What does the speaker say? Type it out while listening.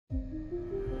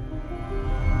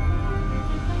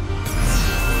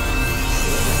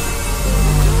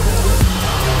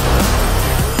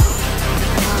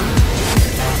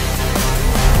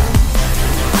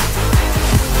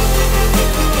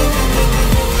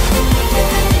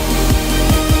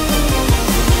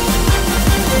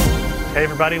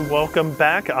everybody. Welcome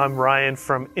back. I'm Ryan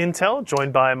from Intel,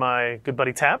 joined by my good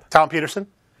buddy Tab. Tom Peterson.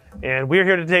 And we're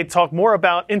here today to talk more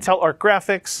about Intel Arc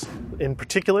graphics, in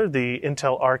particular the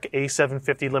Intel Arc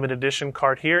A750 limited edition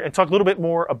card here, and talk a little bit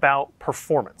more about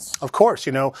performance. Of course,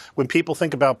 you know, when people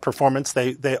think about performance,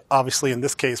 they obviously, in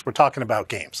this case, we're talking about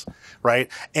games, right?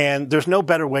 And there's no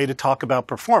better way to talk about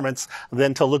performance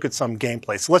than to look at some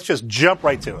gameplay. So let's just jump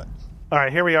right to it. All right,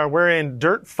 here we are. We're in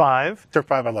Dirt 5. Dirt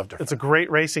 5, I love Dirt 5. It's a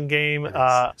great racing game.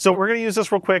 So we're going to use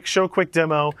this real quick, show a quick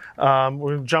demo.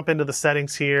 We'll jump into the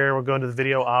settings here. We'll go into the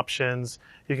video options.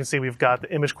 You can see we've got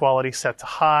the image quality set to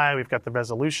high. We've got the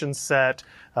resolution set.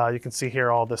 You can see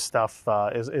here all this stuff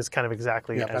is kind of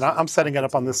exactly. Yeah, and I'm setting it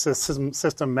up on this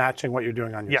system matching what you're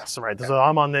doing on your Yes, right. Yeah. So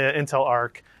I'm on the Intel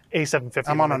Arc A750.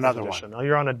 I'm on another edition. one. Oh,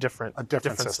 you're on a different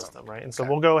system, right? And so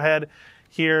we'll go ahead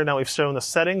here. Now we've shown the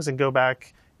settings and go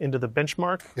back into the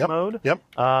benchmark mode. Yep.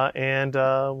 And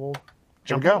we'll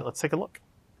jump in. Let's take a look.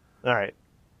 All right.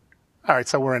 All right,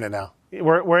 so we're in it now.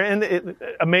 We're in it.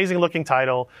 Amazing looking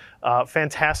title,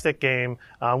 fantastic game.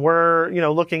 We're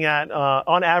looking at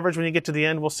on average when you get to the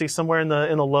end, we'll see somewhere in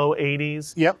the low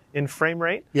 80s. Yep. In frame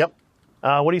rate. Yep.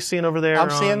 What are you seeing over there? I'm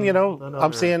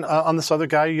seeing on this other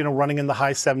guy, running in the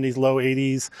high 70s, low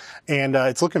 80s, and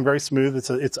it's looking very smooth.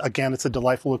 It's a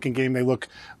delightful looking game. They look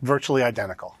virtually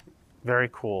identical.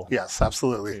 Very cool. Yes,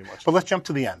 absolutely. But let's jump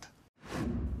to the end.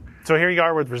 So here you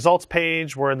are with results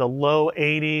page. We're in the low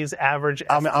 80s average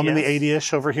I'm FPS. in the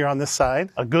 80-ish over here on this side.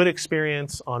 A good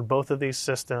experience on both of these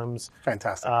systems.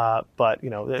 Fantastic. But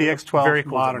DX12 very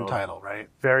cool modern demo. title, right?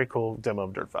 Very cool demo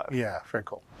of Dirt 5. Yeah, very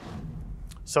cool.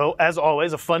 So as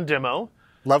always, a fun demo.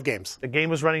 Love games. The game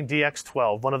was running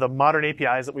DX12, one of the modern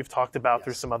APIs that we've talked about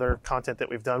through some other content that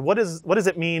we've done. What does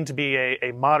it mean to be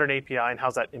a modern API, and how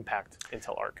does that impact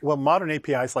Intel Arc? Well, modern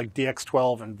APIs like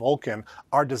DX12 and Vulkan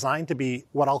are designed to be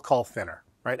what I'll call thinner.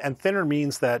 Right? And thinner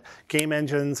means that game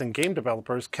engines and game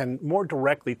developers can more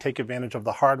directly take advantage of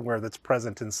the hardware that's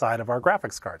present inside of our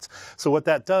graphics cards. So what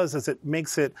that does is it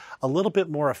makes it a little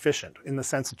bit more efficient in the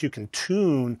sense that you can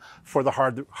tune for the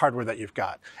hardware that you've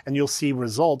got. And you'll see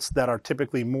results that are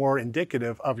typically more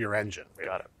indicative of your engine.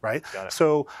 Got it. Right? Got it.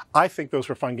 So I think those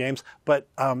were fun games. But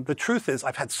the truth is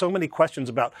I've had so many questions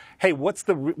about, hey, what's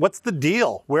the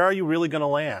deal? Where are you really going to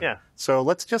land? Yeah. So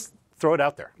let's just throw it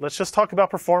out there. Let's just talk about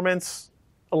performance.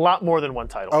 A lot more than one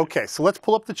title. Okay, so let's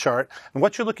pull up the chart. And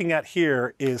what you're looking at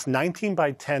here is 19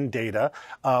 by 10 data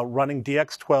running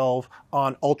DX12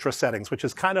 on ultra settings, which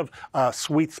is kind of a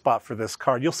sweet spot for this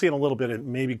card. You'll see in a little bit, it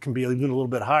maybe can be even a little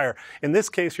bit higher. In this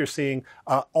case, you're seeing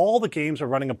all the games are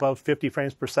running above 50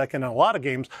 frames per second, and a lot of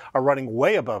games are running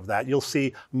way above that. You'll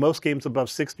see most games above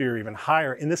 60 or even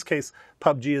higher. In this case,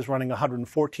 PUBG is running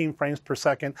 114 frames per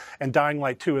second, and Dying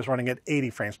Light 2 is running at 80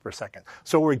 frames per second.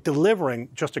 So we're delivering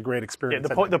just a great experience.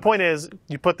 Yeah, the point is,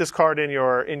 you put this card in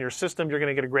your system, you're going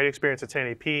to get a great experience at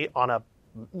 1080p on a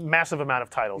massive amount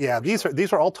of titles. Yeah, these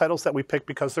are all titles that we picked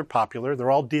because they're popular. They're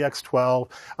all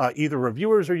DX12. Either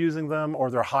reviewers are using them,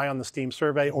 or they're high on the Steam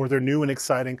survey, or they're new and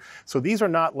exciting. So these are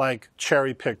not like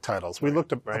cherry-picked titles. We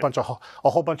looked at a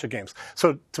whole bunch of games.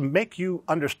 So to make you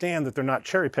understand that they're not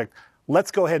cherry-picked,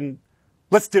 let's go ahead and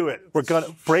let's do it. We're going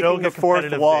to breaking the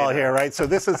fourth wall here, right? So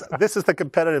this is the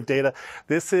competitive data.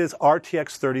 This is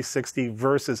RTX 3060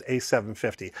 versus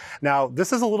A750. Now,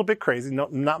 this is a little bit crazy.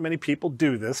 Not many people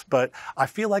do this, but I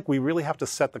feel like we really have to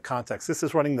set the context. This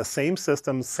is running the same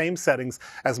systems, same settings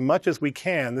as much as we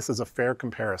can. This is a fair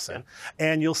comparison.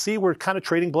 Yeah. And you'll see we're kind of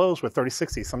trading blows with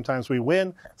 3060. Sometimes we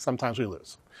win, sometimes we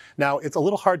lose. Now, it's a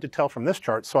little hard to tell from this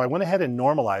chart, so I went ahead and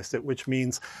normalized it, which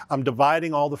means I'm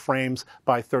dividing all the frames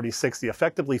by 3060.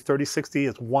 Effectively, 3060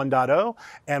 is 1.0,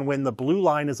 and when the blue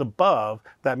line is above,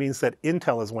 that means that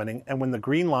Intel is winning, and when the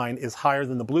green line is higher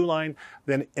than the blue line,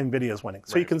 then NVIDIA is winning.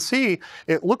 So you can see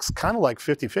it looks kind of like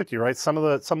 50-50, right? Some of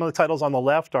the titles on the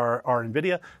left are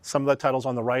NVIDIA, some of the titles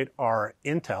on the right are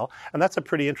Intel, and that's a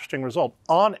pretty interesting result.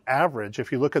 On average,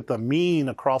 if you look at the mean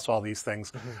across all these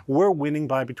things, we're winning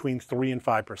by between 3 and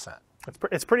 5%.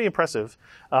 It's pretty impressive,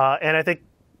 and I think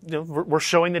we're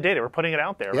showing the data. We're putting it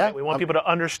out there. Yeah, right? We want people to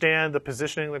understand the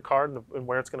positioning of the card and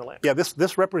where it's going to land. Yeah,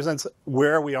 this represents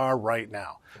where we are right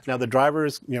now. Now the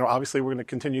drivers, obviously we're going to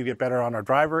continue to get better on our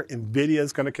driver. NVIDIA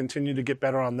is going to continue to get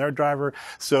better on their driver.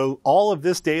 So all of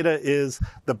this data is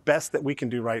the best that we can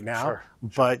do right now. Sure.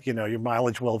 But your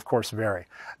mileage will of course vary.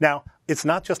 Now it's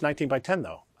not just 19 by 10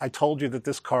 though. I told you that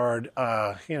this card,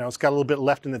 it's got a little bit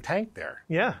left in the tank there.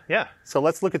 Yeah, yeah. So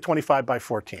let's look at 25 by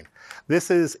 14.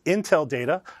 This is Intel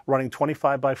data running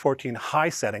 25 by 14 high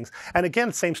settings. And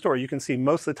again, same story. You can see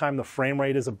most of the time the frame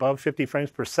rate is above 50 frames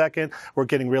per second. We're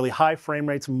getting really high frame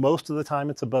rates. Most of the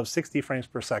time it's above 60 frames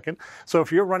per second. So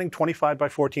if you're running 25 by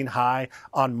 14 high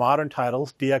on modern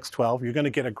titles, DX12, you're going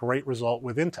to get a great result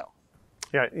with Intel.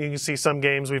 Yeah, you can see some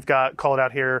games we've got called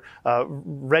out here.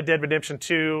 Red Dead Redemption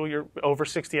 2, you're over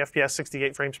 60 FPS,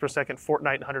 68 frames per second.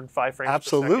 Fortnite, 105 frames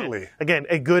Absolutely. per second. Again,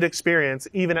 a good experience,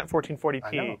 even at 1440p.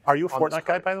 I know. Are you a Fortnite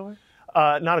guy, by the way?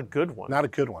 Not a good one. Not a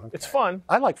good one. Okay. It's fun.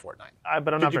 I like Fortnite.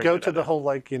 But I'm not Did you go to the whole,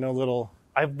 little...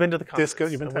 I've been to the concerts. Disco?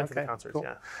 You've been to the concerts, cool.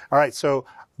 Yeah. All right, so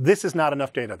this is not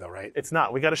enough data, though, right? It's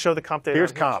not. We got to show the comp data.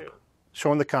 Here's comp.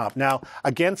 Showing the comp. Now,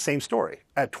 again, same story.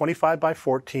 At 25 by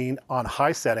 14 on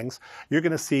high settings, you're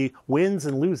going to see wins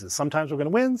and loses. Sometimes we're going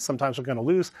to win, sometimes we're going to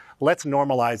lose. Let's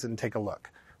normalize it and take a look.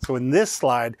 So in this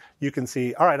slide, you can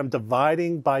see, all right, I'm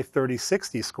dividing by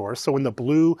 3060 scores. So when the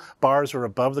blue bars are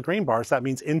above the green bars, that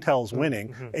means Intel's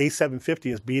winning.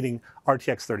 A750 is beating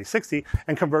RTX 3060.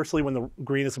 And conversely, when the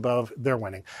green is above, they're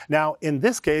winning. Now, in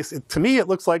this case, to me, it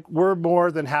looks like we're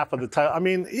more than half of the time. I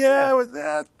mean,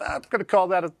 I'm going to call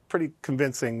that a pretty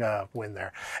convincing win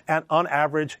there. And on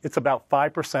average, it's about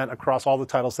 5% across all the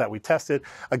titles that we tested.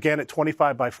 Again, at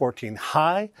 25 by 14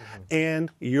 high, and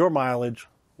your mileage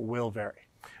will vary.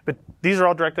 But these are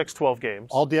all DirectX 12 games.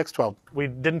 All DX12. We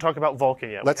didn't talk about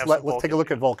Vulkan yet. Let's take a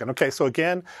look at Vulkan. Okay, so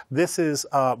again, this is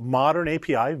a modern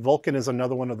API. Vulkan is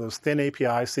another one of those thin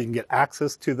APIs, so you can get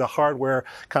access to the hardware,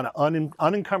 kind of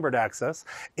unencumbered access.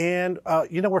 And,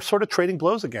 we're sort of trading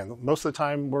blows again. Most of the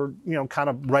time, we're, kind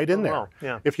of right in there. Well,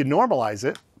 yeah. If you normalize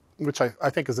it, which I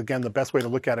think is, again, the best way to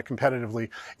look at it competitively,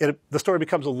 the story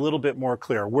becomes a little bit more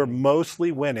clear. We're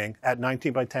mostly winning at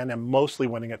 19 by 10 and mostly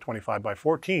winning at 25 by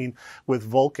 14 with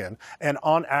Vulkan. And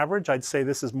on average, I'd say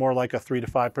this is more like a 3 to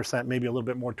 5%, maybe a little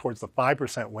bit more towards the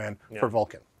 5% win for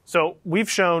Vulkan. So we've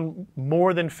shown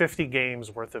more than 50 games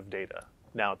worth of data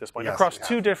now at this point. Yes, across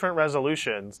two different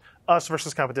resolutions, us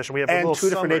versus competition. We have a little two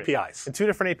different summary. APIs. And two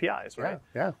different APIs, right?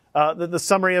 Yeah. The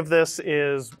summary of this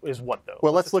is what, though?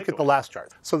 Well, let's look at the last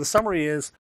chart. So the summary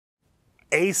is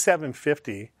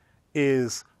A750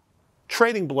 is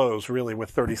trading blows, really, with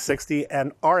 3060,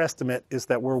 and our estimate is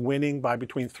that we're winning by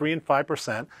between 3 and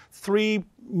 5%, 3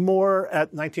 more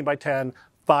at 19 by 10,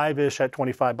 5-ish at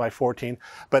 25 by 14,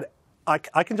 but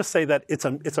I can just say that it's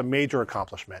a major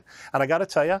accomplishment. And I got to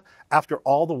tell you, after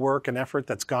all the work and effort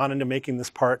that's gone into making this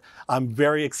part, I'm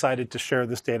very excited to share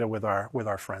this data with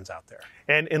our friends out there.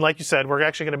 And like you said, we're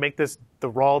actually going to make the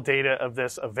raw data of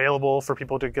this available for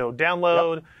people to go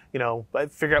download,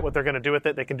 figure out what they're going to do with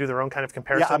it. They can do their own kind of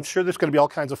comparison. Yeah, I'm sure there's going to be all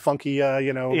kinds of funky,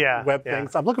 web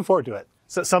things. I'm looking forward to it.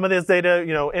 So some of this data,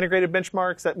 integrated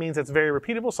benchmarks, that means it's very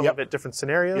repeatable. Some of it different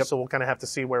scenarios. So we'll kind of have to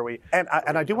see where we... And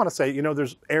I do want to say,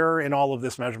 there's error in all of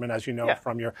this measurement, as you know,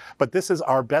 but this is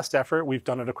our best effort. We've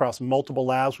done it across multiple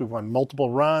labs. We've run multiple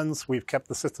runs. We've kept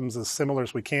the systems as similar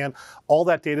as we can. All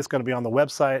that data is going to be on the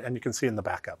website, and you can see in the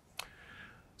backup.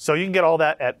 So you can get all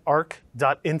that at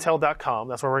arc.intel.com.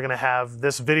 That's where we're going to have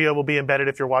this video will be embedded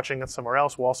if you're watching it somewhere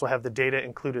else. We'll also have the data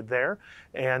included there.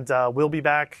 And we'll be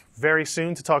back very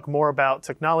soon to talk more about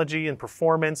technology and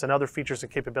performance and other features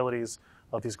and capabilities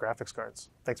of these graphics cards.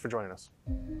 Thanks for joining us.